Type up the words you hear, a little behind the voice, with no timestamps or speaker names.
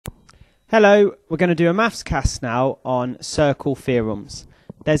Hello, we're going to do a mathscast now on circle theorems.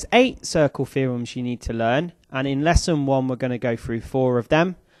 There's 8 circle theorems you need to learn, and in lesson 1 we're going to go through 4 of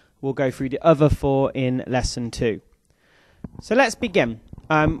them. We'll go through the other 4 in lesson 2. So let's begin.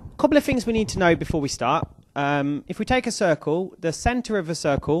 A couple of things we need to know before we start. If we take a circle, the centre of a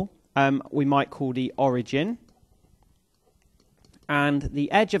circle we might call the origin, and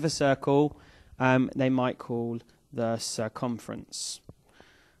the edge of a circle they might call the circumference.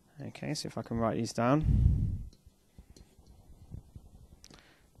 Okay, so if I can write these down.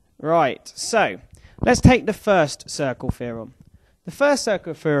 Right, so let's take the first circle theorem. The first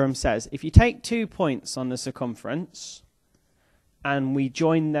circle theorem says if you take 2 points on the circumference and we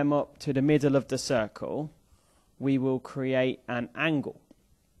join them up to the middle of the circle, we will create an angle.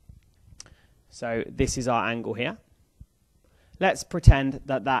 So this is our angle here. Let's pretend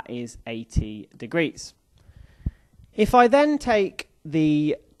that that is 80 degrees. If I then take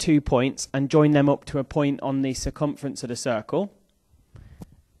the 2 points and join them up to a point on the circumference of the circle,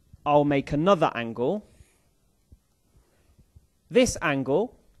 I'll make another angle. This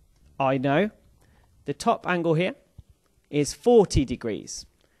angle, I know, the top angle here is 40 degrees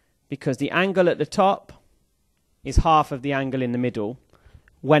because the angle at the top is half of the angle in the middle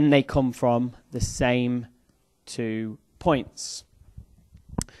when they come from the same 2 points.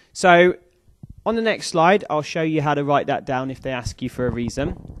 So on the next slide, I'll show you how to write that down if they ask you for a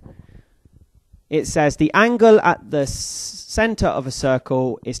reason. It says the angle at the center of a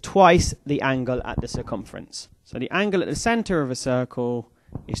circle is twice the angle at the circumference. So the angle at the center of a circle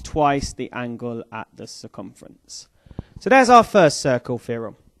is twice the angle at the circumference. So there's our first circle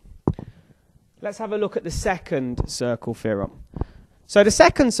theorem. Let's have a look at the second circle theorem. So the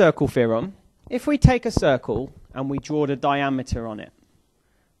second circle theorem, if we take a circle and we draw the diameter on it.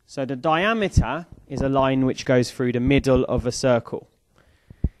 So the diameter is a line which goes through the middle of a circle.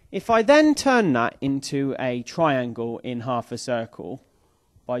 If I then turn that into a triangle in half a circle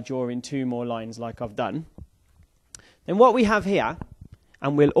by drawing 2 more lines like I've done, then what we have here,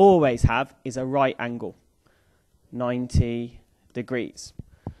 and we'll always have, is a right angle, 90 degrees.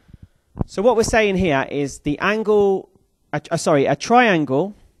 So what we're saying here is the angle, a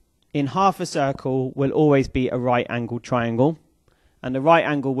triangle in half a circle will always be a right angle triangle, and the right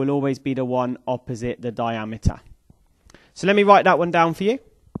angle will always be the one opposite the diameter. So let me write that one down for you.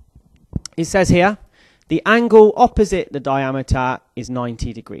 It says here, the angle opposite the diameter is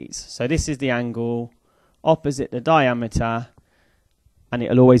 90 degrees. So this is the angle opposite the diameter, and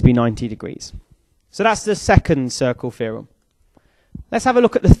it'll always be 90 degrees. So that's the second circle theorem. Let's have a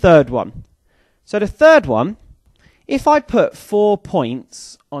look at the third one. So the third one, if I put 4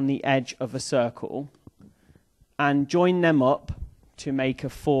 points on the edge of a circle and join them up to make a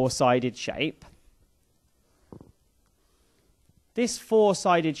 4-sided shape, this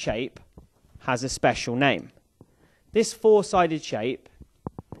 4-sided shape has a special name. This 4-sided shape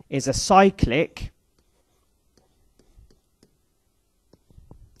is a cyclic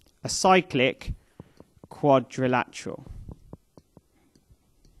quadrilateral.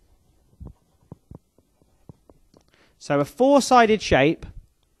 So a 4-sided shape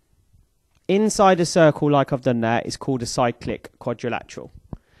inside a circle like I've done there is called a cyclic quadrilateral.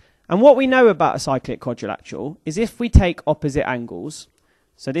 And what we know about a cyclic quadrilateral is if we take opposite angles,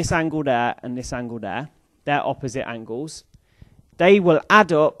 so this angle there and this angle there, they're opposite angles, they will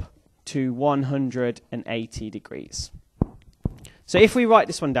add up to 180 degrees. So if we write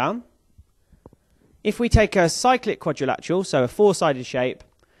this one down, if we take a cyclic quadrilateral, so a 4-sided shape,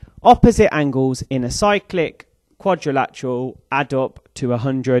 opposite angles in a cyclic quadrilateral add up to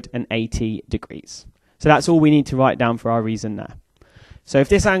 180 degrees. So that's all we need to write down for our reason there. So if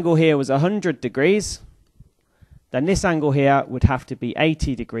this angle here was 100 degrees, then this angle here would have to be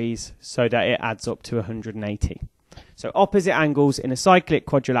 80 degrees so that it adds up to 180. So opposite angles in a cyclic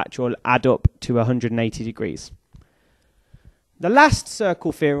quadrilateral add up to 180 degrees. The last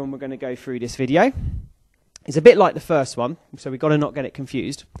circle theorem we're going to go through this video is a bit like the first one, so we've got to not get it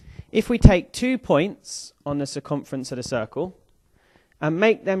confused. If we take 2 points on the circumference of the circle and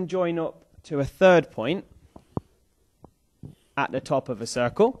make them join up to a third point at the top of a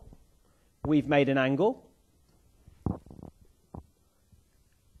circle, we've made an angle.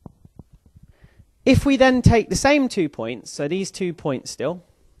 If we then take the same 2 points, so these 2 points still,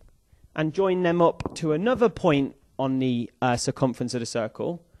 and join them up to another point on the circumference of the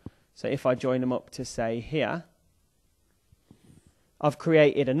circle, so if I join them up to, say, here, I've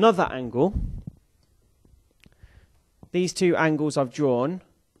created another angle. These 2 angles I've drawn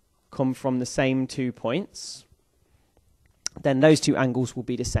come from the same 2 points. Then those 2 angles will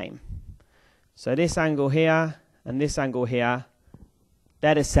be the same. So this angle here and this angle here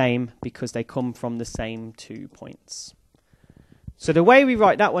They're the same because they come from the same 2 points. So the way we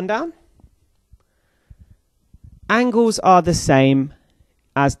write that one down, angles are the same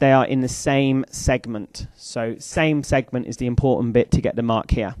as they are in the same segment. So same segment is the important bit to get the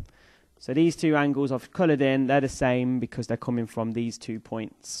mark here. So these two angles I've coloured in, they're the same because they're coming from these 2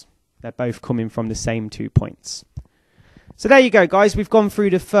 points. They're both coming from the same 2 points. So there you go, guys. We've gone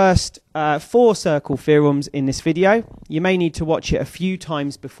through the first 4 circle theorems in this video. You may need to watch it a few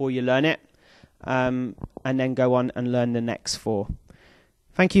times before you learn it, and then go on and learn the next 4.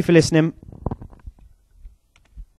 Thank you for listening.